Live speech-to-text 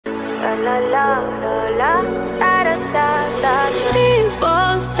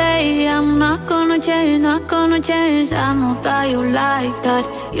People say I'm not gonna change, not gonna change. I know that you like that.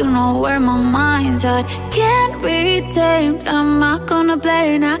 You know where my mind's at. Can't be tamed. I'm not gonna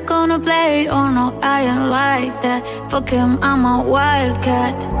play, not gonna play. Oh no, I ain't like that. Fuck him, I'm a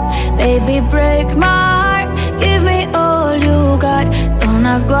wildcat. Baby, break my heart. Give me all you got. Don't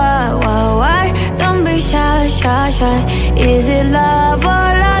ask why. Don't be shy, shy, shy. Is it love or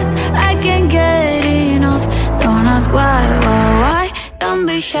lust? I can't get enough. Don't ask why. Don't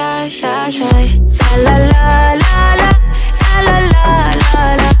be shy, shy, shy. La la la la la la la la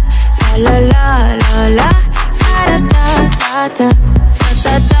la la la la la da da da da da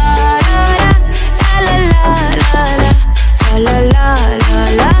da da la la la la la la la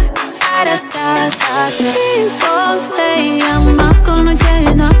la da da da da. People say I'm not gonna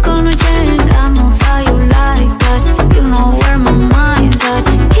change, not gonna change. I know that you like that. You know where my mind's at.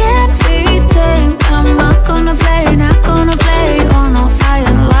 Can't be tamed. I'm not gonna play, not gonna play. Oh no, I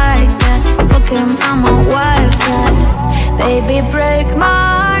ain't like that. Fuck him, I'm a wildcat. Baby, break my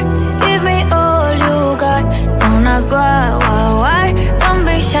heart. Give me all you got. Don't ask why. Don't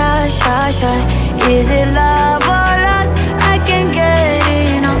be shy, shy, shy. Is it love or lust? I can't get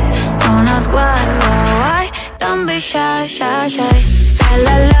enough. Don't ask why. Don't be shy, shy, shy.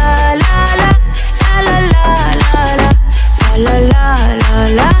 La la la la la la la la la la la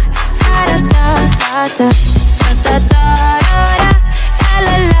la da da da da da da da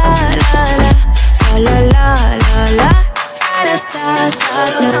la la la la la la la da da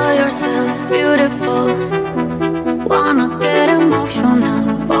da. Know yourself beautiful. Wanna get emotional.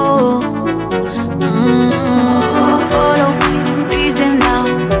 Oh, follow me, reason now.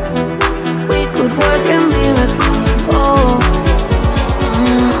 We could work a miracle. Oh,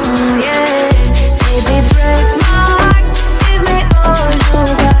 yeah. Baby, break my heart. Give me all you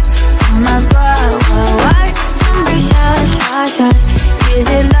got. Don't ask why. Don't be shy, shy, shy. Is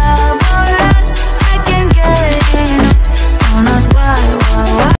it love or lust? I can't get enough. Don't ask why.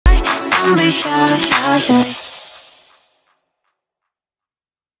 Don't be shy, shy, shy.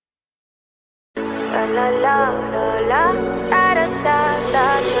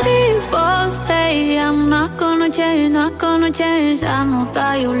 People say I'm not gonna change, not gonna change. I know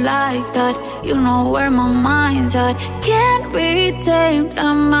that you like that. You know where my mind's at. Can't be tamed.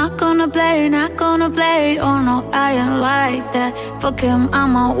 I'm not gonna play, not gonna play. Oh no, I ain't like that. Fuck him,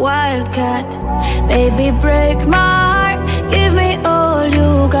 I'm a wildcat. Baby, break my heart. Give me all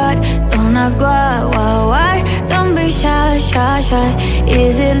you got. Don't ask why. Don't be shy, shy, shy.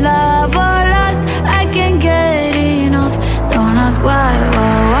 Is it love or lust? I can't get enough. Don't ask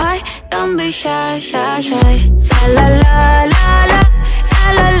why. Don't be shy, shy, shy. La la la la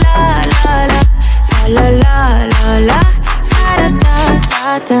la la la la la la la la da da da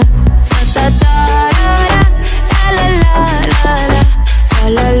da da da da la la la la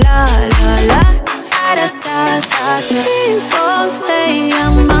la la la da da da da. People say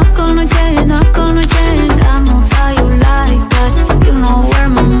I'm not gonna change, not gonna change. I know that you like that. You know where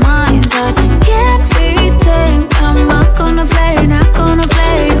my mind's at. Can't be tamed. I'm not gonna play, not gonna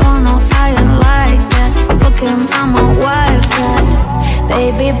play. Oh no, I ain't like that. Fuck him, I'm a wildcat.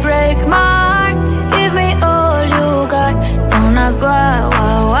 Baby, break my heart. Give me all you got. Don't ask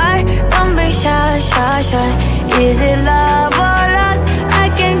why. Don't be shy, shy, shy. Is it love or lust? I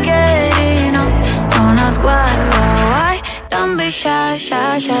can't get enough. Don't ask why. Don't be shy,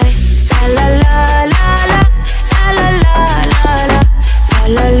 shy, shy. La la la la la la la la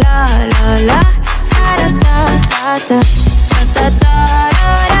la la la la da da da da da da da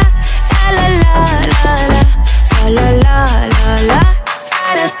la la la la la la la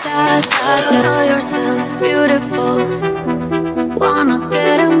da da da. Know yourself beautiful. Wanna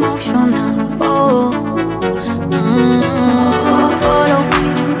get emotional. Oh, follow me,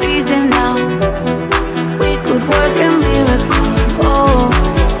 reason now. We could work a miracle. Oh,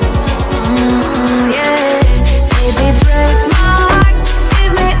 yeah. Baby, break my heart.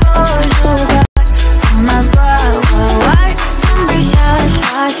 Give me all you got. Don't ask why. Don't be shy,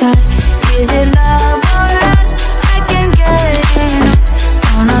 shy, shy. Is it love or lust? I can't get enough.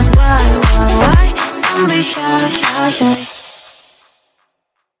 Don't ask why. Don't be shy, shy, shy.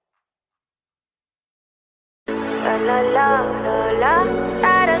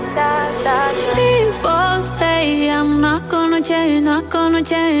 People say I'm not gonna change, not gonna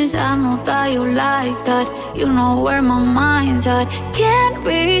change. I know that you like that. You know where my mind's at. Can't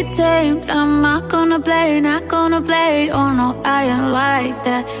be tamed. I'm not gonna play, not gonna play. Oh no, I ain't like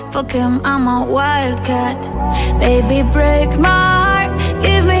that. Fuck him, I'm a wildcat. Baby, break my heart.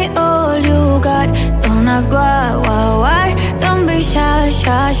 give me all you got. Don't ask why. Don't be shy,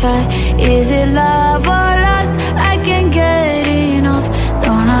 shy, shy. Is it love or lust? I can't get enough.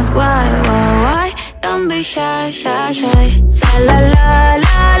 Don't ask why. Don't be shy, shy, shy. La la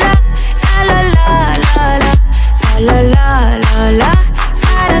la la la la la la la la la la la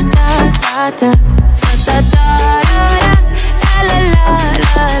da da da da da da da la la la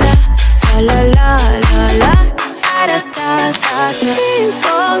la la la la la da da da da.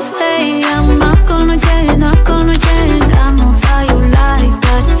 People say I'm not gonna change, not gonna change. I know that you like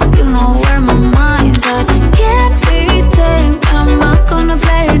that. You know where my mind's at. Can't be tamed. I'm not gonna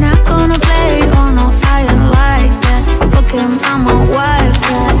play, not gonna play. Oh no, I ain't like that. Fuck him, I'm a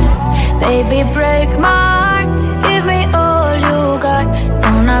wildcat. Baby, break my heart. Give me all you got.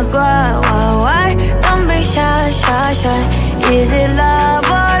 Don't ask why. Don't be shy, shy, shy. Is it love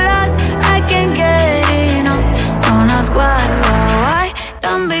or lust? I can't get enough. Don't ask why.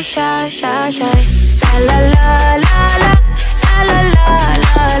 Don't be shy, shy, shy. La la la la la la la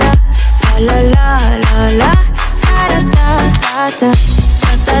la la la la la la da da da da da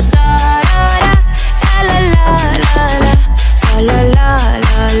da da la la la la la la la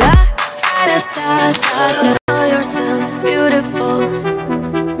la da da da da. Know yourself beautiful.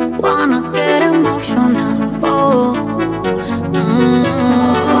 Wanna get emotional. Oh,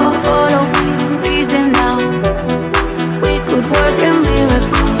 follow me, reason now. We could work a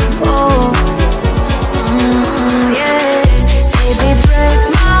miracle. Oh, yeah. Baby, break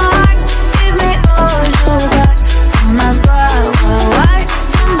my heart. Give me all you got. Don't ask why.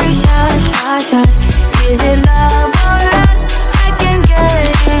 Don't be shy, shy, shy. Is it love or lust? I can't get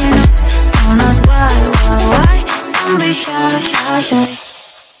enough. Don't ask why. Don't be shy, shy, shy.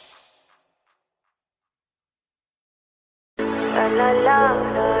 La la la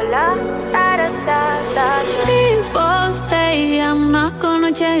la da da da da. People say I'm not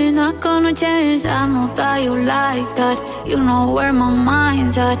gonna change, not gonna change. I know that you like that. You know where my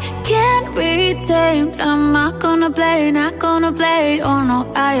mind's at. Can't be tamed. I'm not gonna play, not gonna play. Oh no,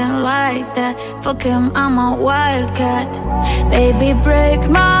 I ain't like that. Fuck him, I'm a wildcat. Baby, break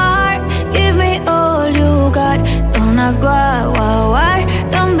my heart. Give me all you got. Don't ask why.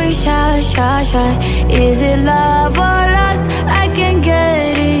 Don't be shy, shy, shy. Is it love or lust? I can't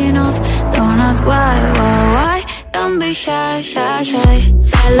get enough. Don't ask why. Don't be shy, shy, shy.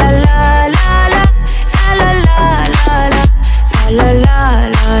 La la la la la la la la la la la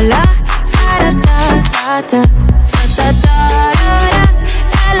la la da da da da da da da la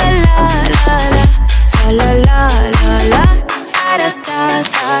la la la la la la la da da da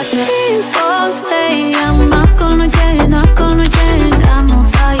da. People say I'm not gonna change, not gonna change. I know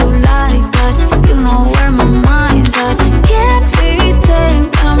that you like that. You know where my mind's at. Can't be tamed.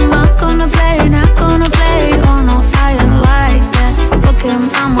 I'm not gonna play, not gonna play. Oh no, I ain't like that. Fuck him,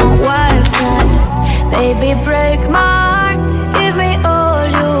 I'm a wildcat. Baby, break my heart. Give me all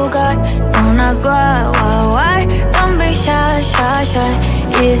you got. Don't ask why. Don't be shy, shy, shy.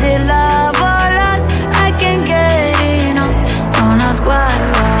 Is it love or lust? I can't get enough. Don't ask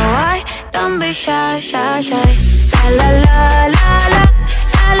why. Don't be shy, shy, shy. La la la la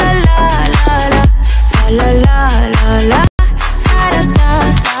la la la la la la la la la da da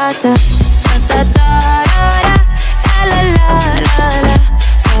da da da da da la la la la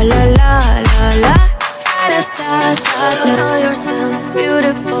la la la la da da da. Know yourself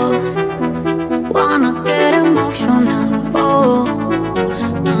beautiful. Wanna get emotional. Oh,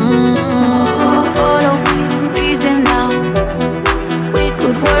 follow me, reason now. We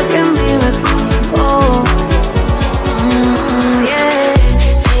could work a miracle. Oh, yeah.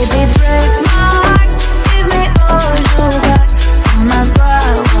 Baby, break my heart. Give me all you got. Don't ask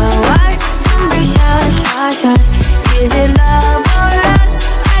why. Don't be shy, shy, shy. Is it love or lust?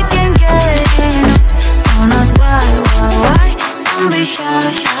 I can't get enough. Don't ask why. Don't be shy,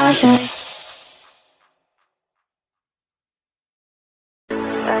 shy, shy.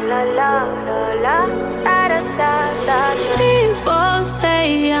 La la la la da da da da. People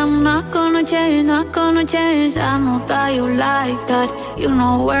say I'm not gonna change, not gonna change. I know that you like that. You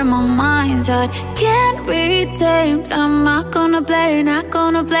know where my mind's at. Can't be tamed. I'm not gonna play, not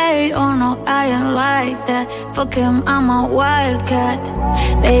gonna play. Oh no, I ain't like that. Fuck him, I'm a wildcat.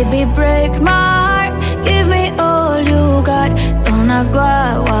 Baby, break my heart. Give me all you got. Don't ask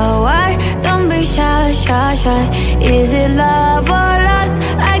why. Don't be shy, shy, shy. Is it love or lust?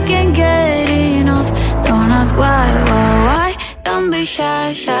 I can't get enough. Don't ask why. Don't be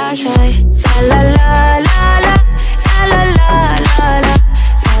shy, shy, shy. La la la la la la la la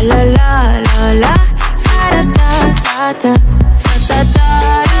la la la la la da da da da da da da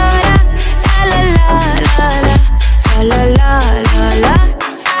la la la la la la la la la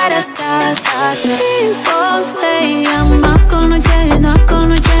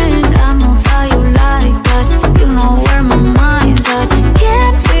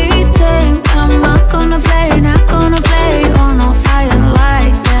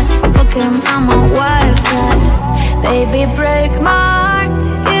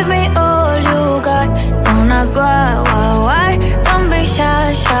be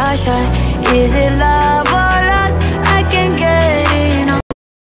shy, shy, shy. Is it love or lust? I can't get enough.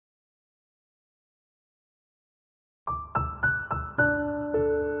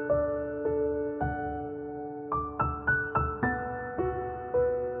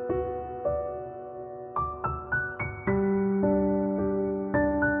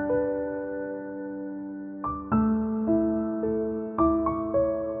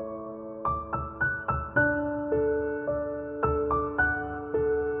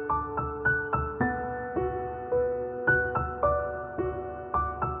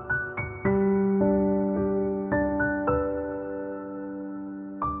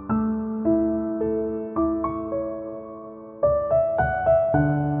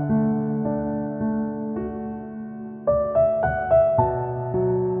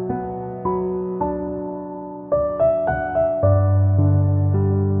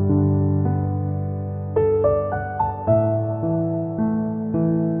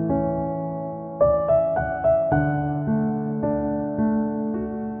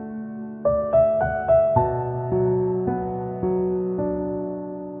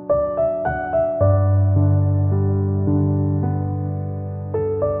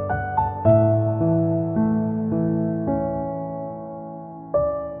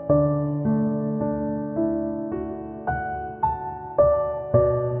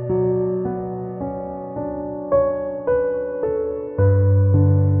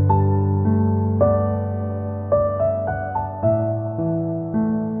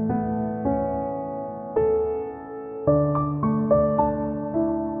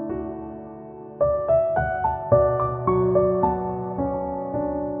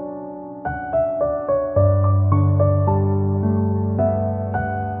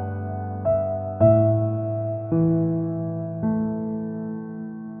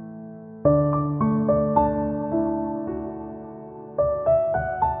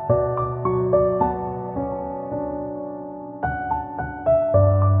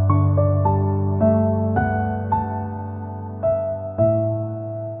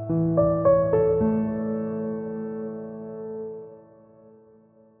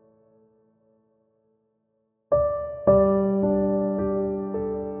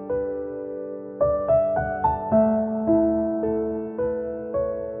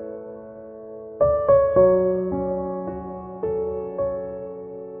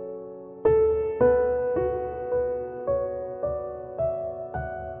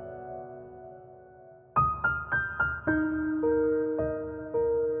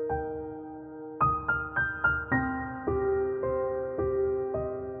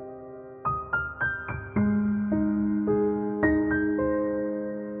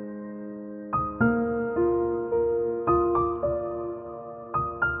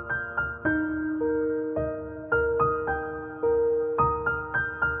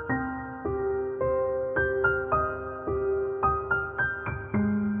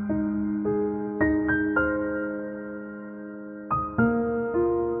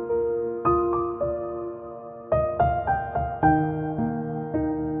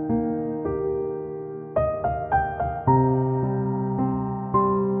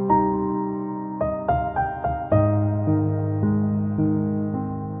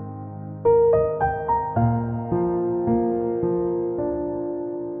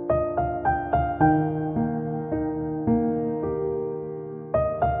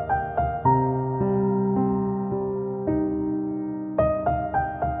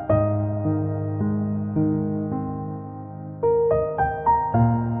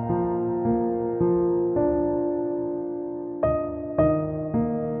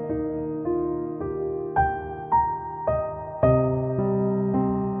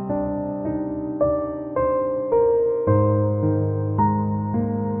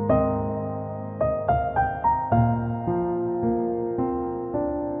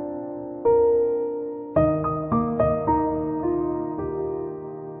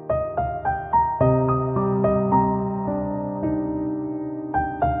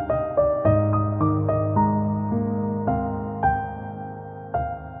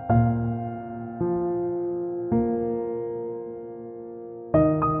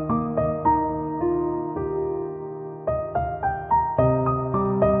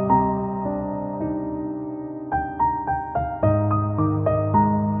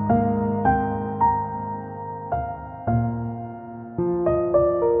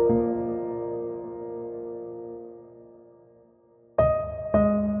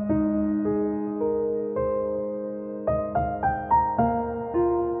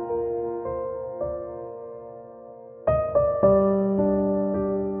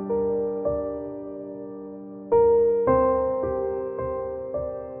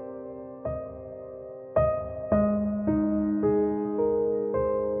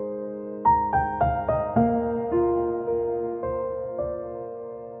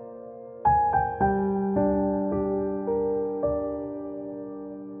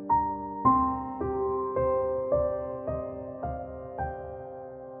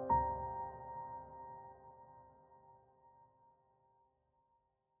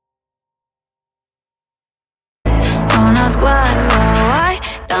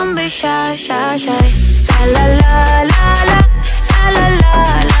 shy, shy, shy. La la la la la, la la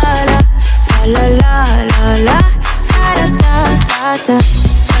la la, la la la la, da da da da,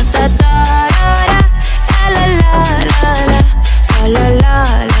 da da da da, la la la la, la la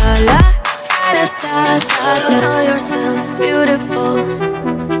la la, da da da da. Know yourself beautiful,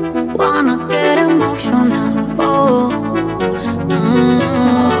 wanna get emotional, oh.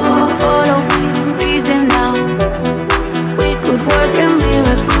 Follow me, reason now. We could work a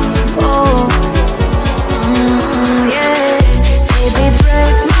miracle, oh. Yeah. Baby,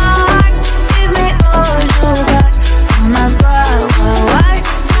 break my heart, give me all you got. I'm not why?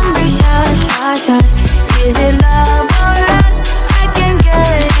 Don't be shy, shy, shy. Is it love or lust? I can't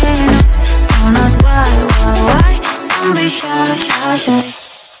get enough. Don't ask why? Don't be shy, shy, shy.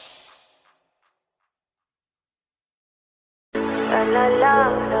 La la la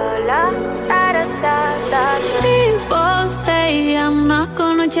la, da da da da. People say I'm not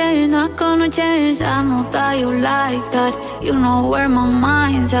gonna change, not gonna change. I know that you like that. You know where my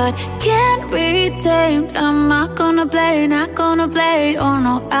mind's at. Can't be tamed. I'm not gonna play, not gonna play. Oh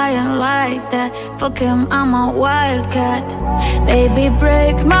no, I ain't like that. Fuck him, I'm a wildcat. Baby,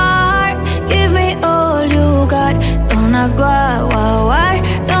 break my heart, give me all you got. Don't ask why?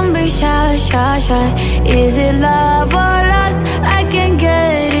 Don't be shy, shy, shy. Is it love or lust? I can't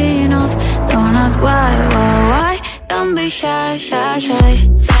get enough. Don't ask why? Don't be shy, shy, shy.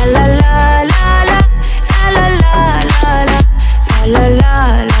 La la la la, la la la la, la la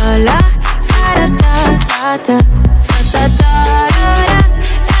la la, da da da da, da da da da,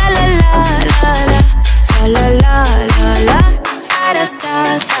 la la la la, la la la la, da da da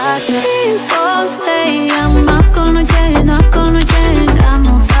da. People say I'm not gonna change, not gonna change. I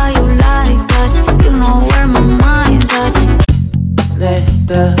know that you like that. You know where my mind's at. Let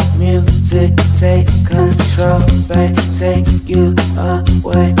the music take control, babe. Take you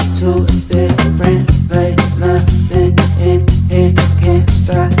away to a different place. Nothing in here can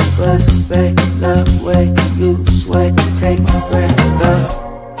stop us, babe. The way you sway, take my breath away.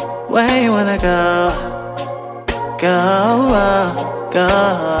 Where you wanna go? Go, go,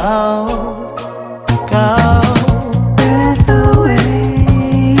 go.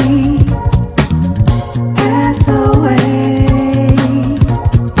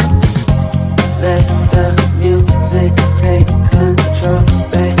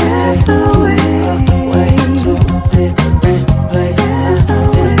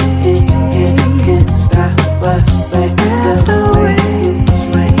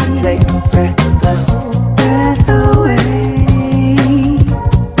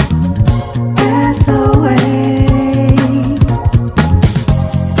 Away.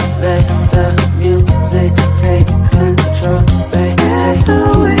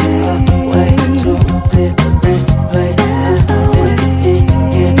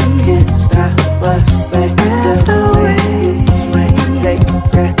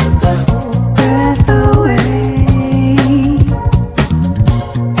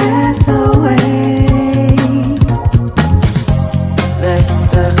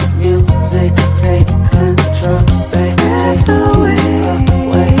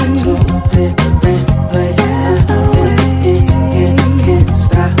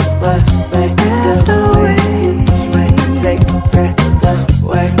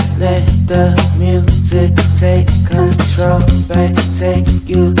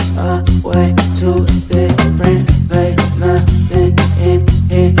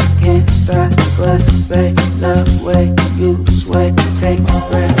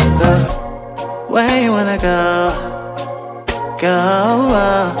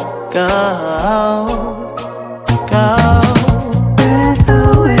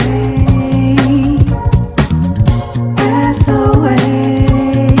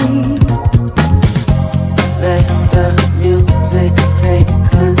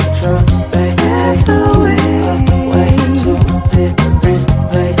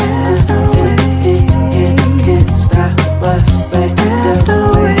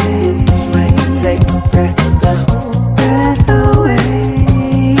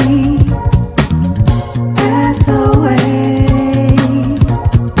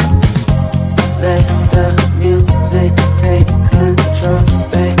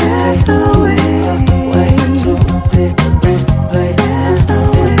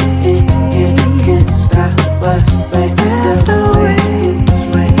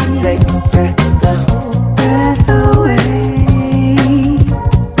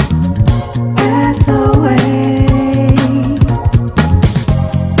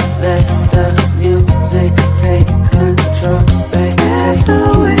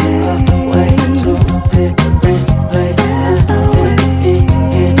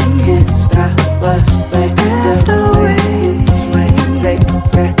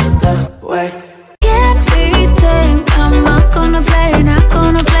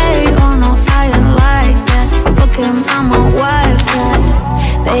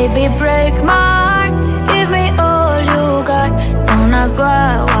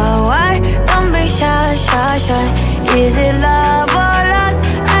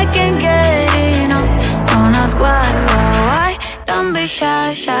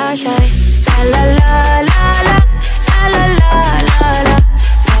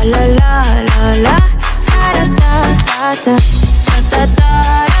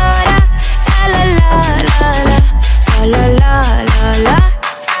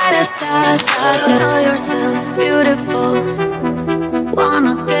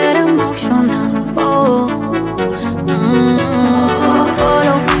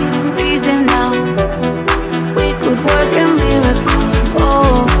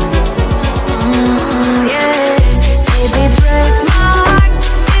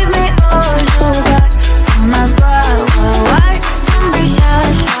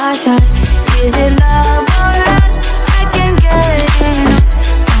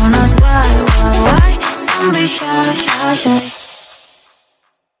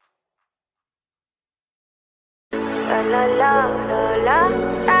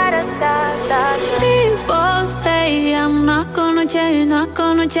 People say I'm not gonna change, not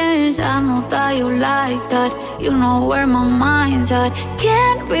gonna change. I know that you like that. You know where my mind's at.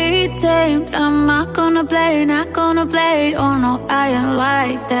 Can't be tamed. I'm not gonna play, not gonna play. Oh no, I ain't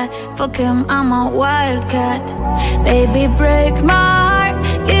like that. Fuck him, I'm a wildcat. Baby, break my heart.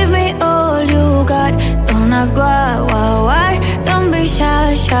 Give me all you got. Don't ask why. Don't be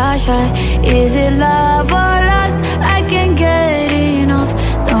shy, shy, shy. Is it love or lust? I can't get enough.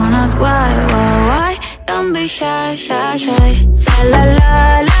 Don't ask why. Don't be shy, shy, shy. La la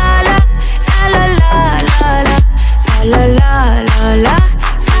la la la, la la la la, la la la la,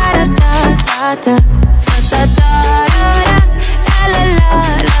 da da da da, da da da da, la la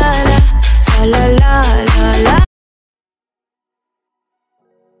la la, la la la la.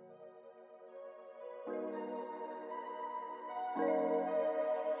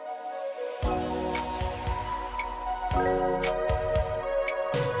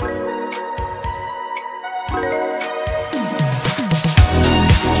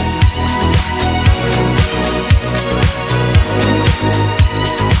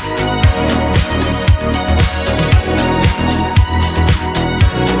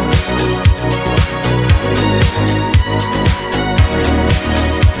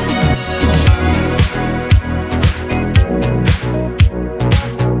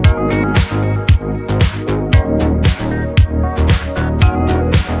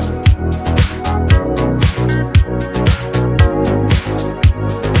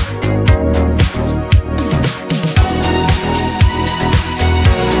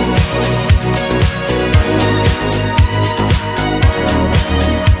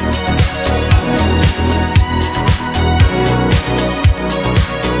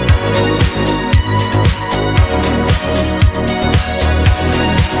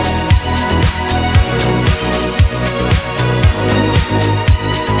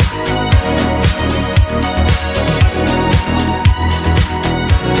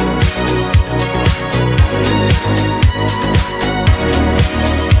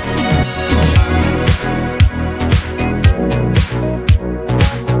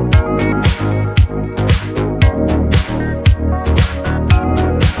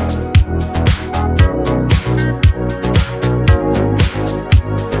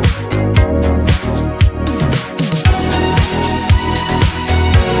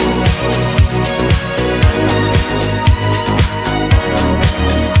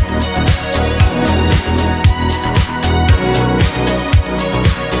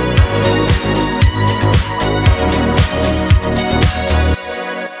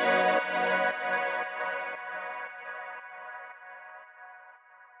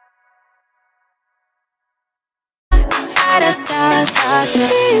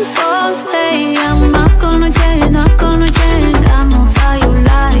 People say I'm not gonna change, not gonna change. I know that you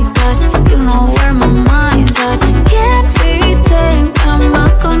like that. You know where my mind's at. Can't be tamed. I'm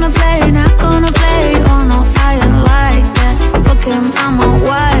not gonna play, not gonna play. Oh no, I ain't like that. Fuck him, I'm a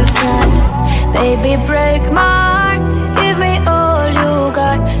wildcat. Baby, break my heart. Give me all you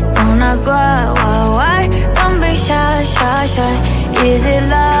got. Don't ask why. Don't be shy, shy, shy. Is it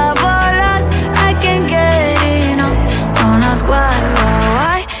love or lust? I can't get enough. Don't ask why.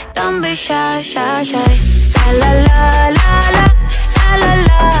 Don't be shy, shy, shy. La la la la.